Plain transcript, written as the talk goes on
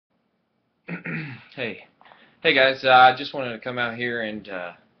Hey, hey guys, I just wanted to come out here and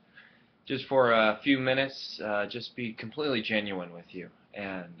just for a few minutes, just be completely genuine with you.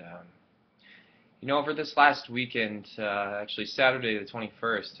 And over this last weekend, actually Saturday the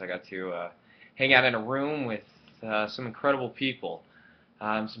 21st, I got to hang out in a room with some incredible people,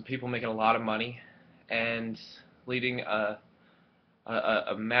 some people making a lot of money, and leading a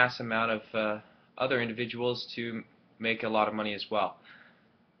mass amount of other individuals to make a lot of money as well.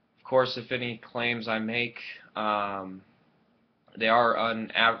 Of course, if any claims I make, they are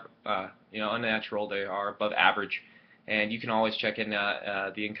unnatural. They are above average, and you can always check in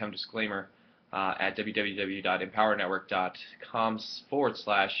the income disclaimer at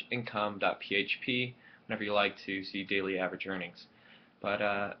www.empowernetwork.com/income.php whenever you like to see daily average earnings.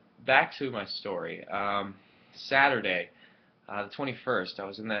 But back to my story. Saturday, the 21st, I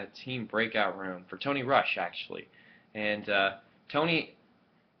was in that team breakout room for Tony Rush actually, and Tony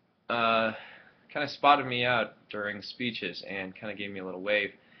kind of spotted me out during speeches and kind of gave me a little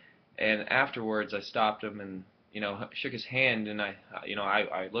wave. And afterwards, I stopped him and shook his hand, and I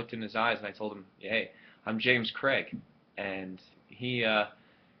looked in his eyes and I told him, "Hey, I'm James Craig." And he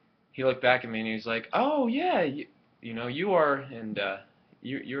looked back at me and he was like, "Oh yeah, you are, and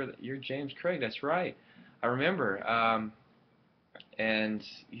you're James Craig. That's right. I remember." And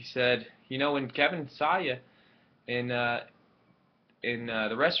he said, when Kevin saw you in the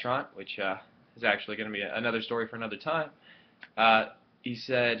restaurant, which is actually going to be another story for another time, he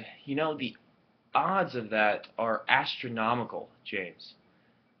said, the odds of that are astronomical, James.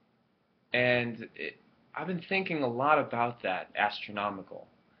 And I've been thinking a lot about that, astronomical.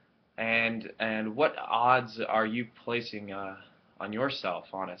 And what odds are you placing on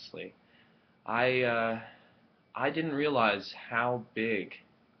yourself, honestly? I I didn't realize how big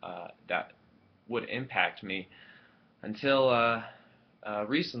that would impact me until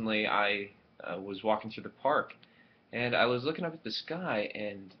recently. I was walking through the park, and I was looking up at the sky,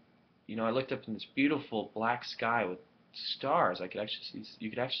 and I looked up in this beautiful black sky with stars. You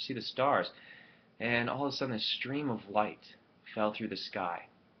could actually see the stars, and all of a sudden a stream of light fell through the sky,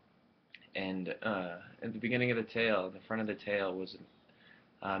 and at the beginning of the tail, the front of the tail, was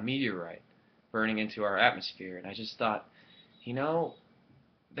a meteorite burning into our atmosphere, and I just thought, you know,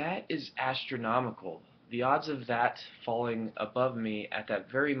 that is astronomical. The odds of that falling above me at that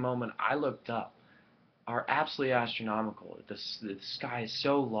very moment I looked up are absolutely astronomical. The sky is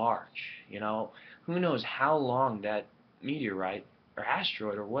so large, Who knows how long that meteorite or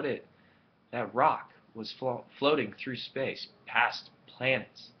asteroid or that rock was floating through space, past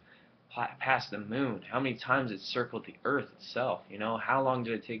planets, past the moon, how many times it circled the Earth itself, how long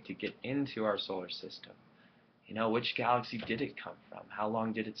did it take to get into our solar system? Which galaxy did it come from? How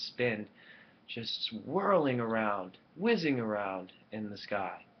long did it spend just swirling around, whizzing around in the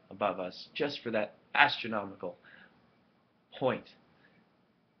sky above us, just for that astronomical point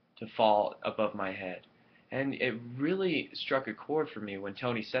to fall above my head? And it really struck a chord for me when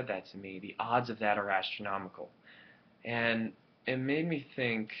Tony said that to me. The odds of that are astronomical. And it made me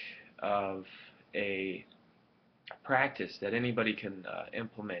think of a practice that anybody can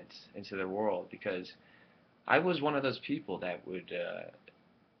implement into their world, because I was one of those people that would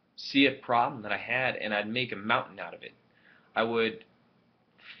see a problem that I had and I'd make a mountain out of it. I would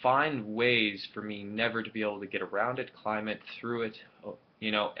find ways for me never to be able to get around it, climb it, through it.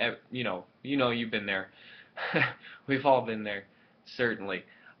 You've been there. We've all been there, certainly.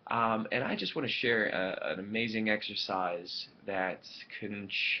 And I just want to share an amazing exercise that can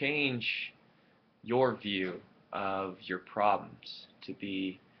change your view of your problems to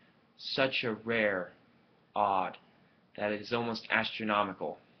be such a rare, odd, that it is almost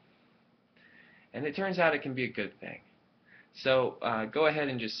astronomical. And it turns out it can be a good thing. So go ahead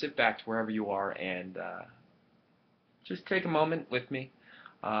and just sit back to wherever you are and just take a moment with me.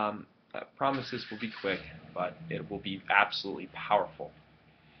 I promise this will be quick, but it will be absolutely powerful.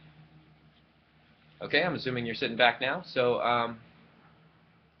 Okay, I'm assuming you're sitting back now, so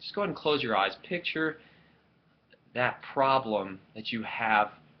just go ahead and close your eyes. Picture that problem that you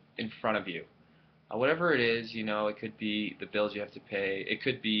have in front of you. Whatever it is, it could be the bills you have to pay. It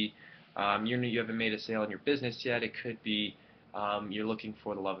could be you haven't made a sale in your business yet. It could be you're looking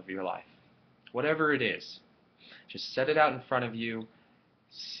for the love of your life. Whatever it is, just set it out in front of you.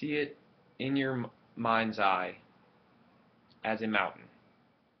 See it in your mind's eye as a mountain.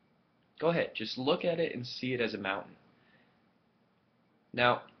 Go ahead, just look at it and see it as a mountain.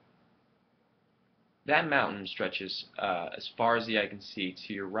 Now, that mountain stretches as far as the eye can see,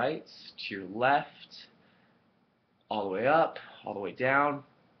 to your right, to your left, all the way up, all the way down.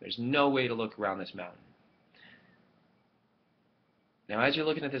 There's no way to look around this mountain. Now, as you're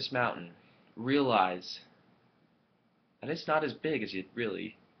looking at this mountain, realize that it's not as big as you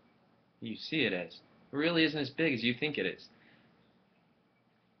see it as. It really isn't as big as you think it is.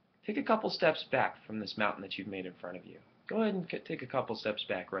 Take a couple steps back from this mountain that you've made in front of you. Go ahead and take a couple steps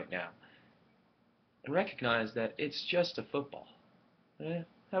back right now and recognize that it's just a football.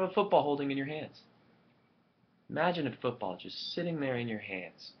 Have a football holding in your hands. Imagine a football just sitting there in your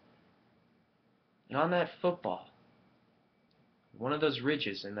hands. And on that football, one of those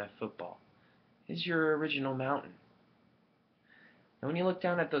ridges in that football, is your original mountain. And when you look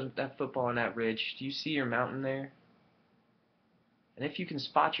down at that football on that ridge, do you see your mountain there? And if you can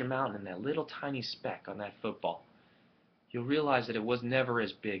spot your mountain in that little tiny speck on that football, you'll realize that it was never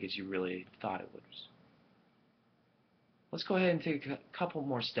as big as you really thought it was. Let's go ahead and take a couple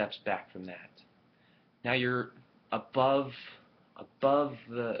more steps back from that. Now you're above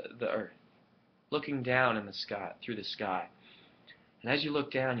the earth, looking down in the sky, through the sky. And as you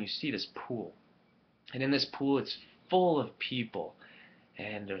look down, you see this pool. And in this pool, it's full of people.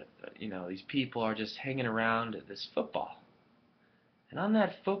 And, these people are just hanging around this football. And on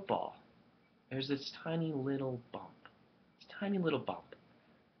that football, there's this tiny little bump. This tiny little bump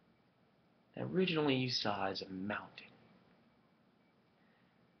that originally you saw as a mountain.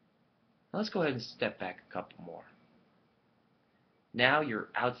 Now let's go ahead and step back a couple more. Now you're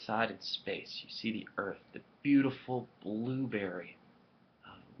outside in space. You see the Earth, the beautiful blueberry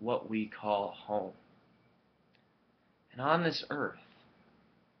of what we call home. And on this Earth,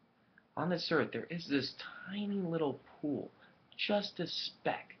 there is this tiny little pool, just a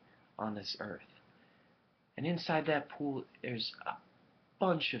speck on this Earth. And inside that pool, there's a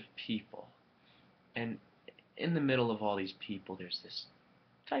bunch of people. And in the middle of all these people, there's this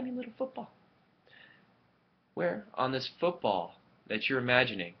tiny little football. Where on this football that you're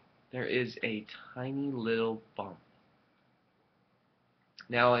imagining, there is a tiny little bump.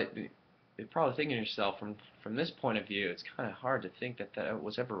 Now, you're probably thinking to yourself, from this point of view, it's kind of hard to think that that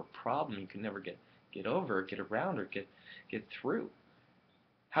was ever a problem you could never get over, or get around, or get through.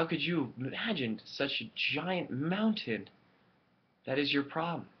 How could you imagine such a giant mountain that is your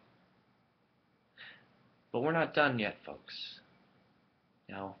problem? But we're not done yet, folks.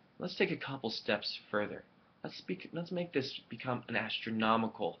 Now, let's take a couple steps further. Let's make this become an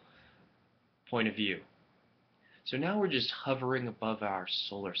astronomical point of view. So now we're just hovering above our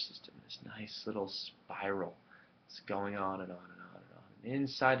solar system, this nice little spiral. It's going on and on and on and on. And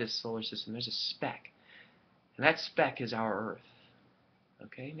inside this solar system, there's a speck. And that speck is our Earth.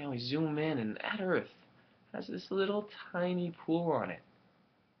 Okay, now we zoom in, and that Earth has this little tiny pool on it.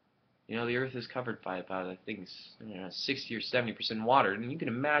 The Earth is covered by about, I think, 60 or 70% water, and you can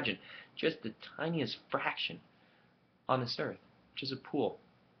imagine just the tiniest fraction on this Earth, which is a pool,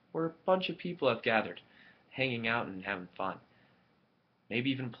 where a bunch of people have gathered, hanging out and having fun. Maybe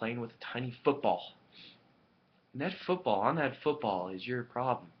even playing with a tiny football. And on that football is your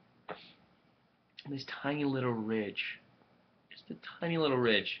problem. And this tiny little ridge, just a tiny little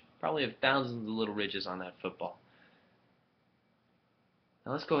ridge, probably have thousands of little ridges on that football.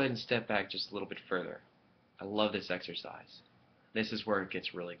 Now let's go ahead and step back just a little bit further. I love this exercise. This is where it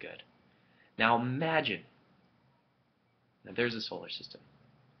gets really good. Now imagine that there's a solar system.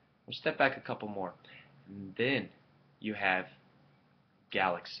 We'll step back a couple more. And then you have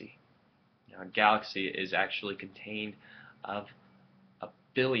galaxy. Now a galaxy is actually contained of 1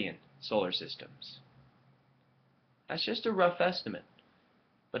 billion solar systems. That's just a rough estimate,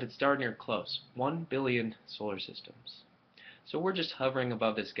 but it's darn near close. 1 billion solar systems. So we're just hovering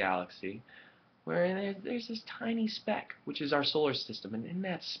above this galaxy, where there's this tiny speck, which is our solar system, and in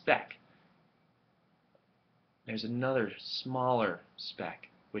that speck, there's another smaller speck,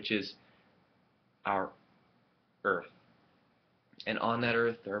 which is our Earth. And on that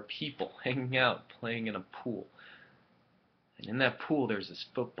Earth, there are people hanging out, playing in a pool. And in that pool, there's this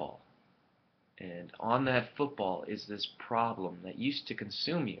football. And on that football is this problem that used to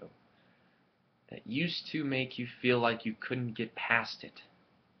consume you, that used to make you feel like you couldn't get past it.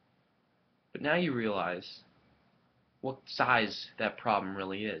 But now you realize what size that problem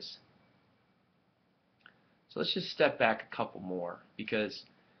really is. So let's just step back a couple more, because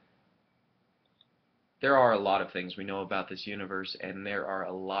there are a lot of things we know about this universe, and there are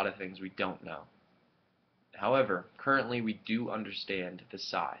a lot of things we don't know. However, currently we do understand the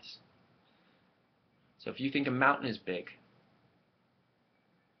size. So if you think a mountain is big,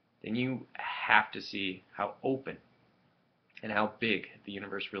 then you have to see how open and how big the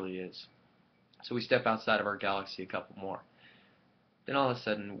universe really is. So we step outside of our galaxy a couple more. Then all of a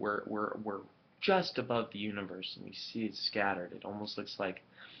sudden we're just above the universe, and we see it scattered. It almost looks like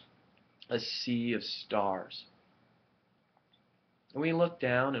a sea of stars. And we look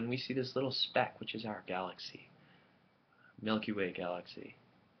down and we see this little speck, which is our galaxy, Milky Way galaxy.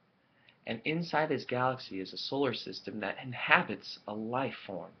 And inside this galaxy is a solar system that inhabits a life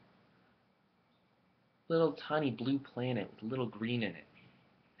form. Little tiny blue planet with a little green in it.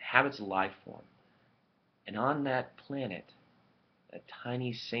 Inhabits a life form. And on that planet, a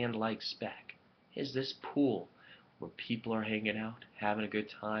tiny sand-like speck, is this pool where people are hanging out, having a good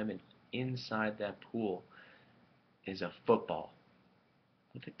time, and inside that pool is a football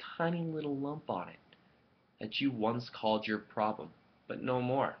with a tiny little lump on it that you once called your problem, but no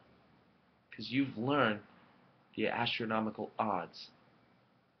more, because you've learned the astronomical odds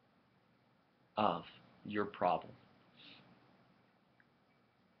of your problem.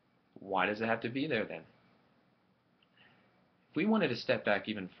 Why does it have to be there then? If we wanted to step back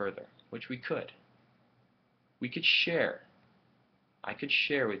even further, which we could share. I could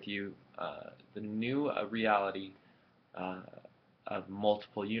share with you the new reality of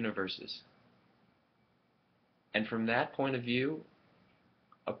multiple universes. And from that point of view,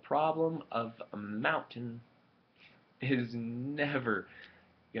 a problem of a mountain is never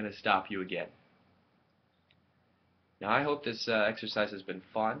going to stop you again. Now, I hope this exercise has been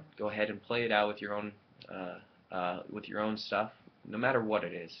fun. Go ahead and play it out with your own stuff, no matter what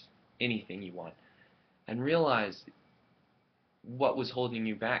it is, anything you want, and realize what was holding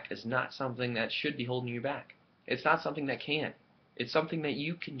you back is not something that should be holding you back. It's not something that can. It's something that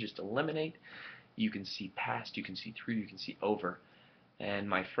you can just eliminate. You can see past, you can see through, you can see over. And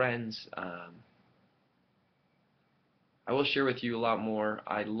my friends, I will share with you a lot more.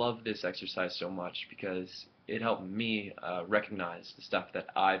 I love this exercise so much because it helped me recognize the stuff that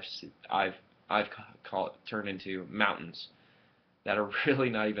I've turned into mountains that are really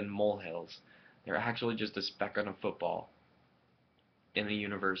not even molehills. They're actually just a speck on a football in a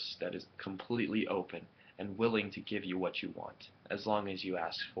universe that is completely open and willing to give you what you want, as long as you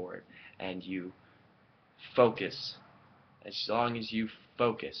ask for it and you focus. As long as you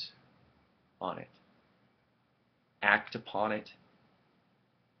focus on it, act upon it,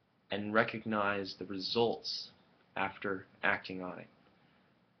 and recognize the results after acting on it.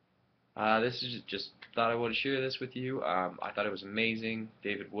 This is just thought I would share this with you. I thought it was amazing.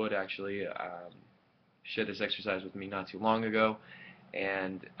 David Wood actually shared this exercise with me not too long ago,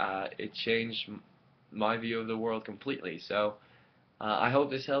 and it changed my view of the world completely. So I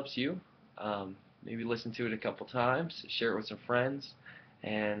hope this helps you. Maybe listen to it a couple times, share it with some friends,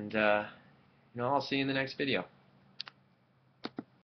 and I'll see you in the next video.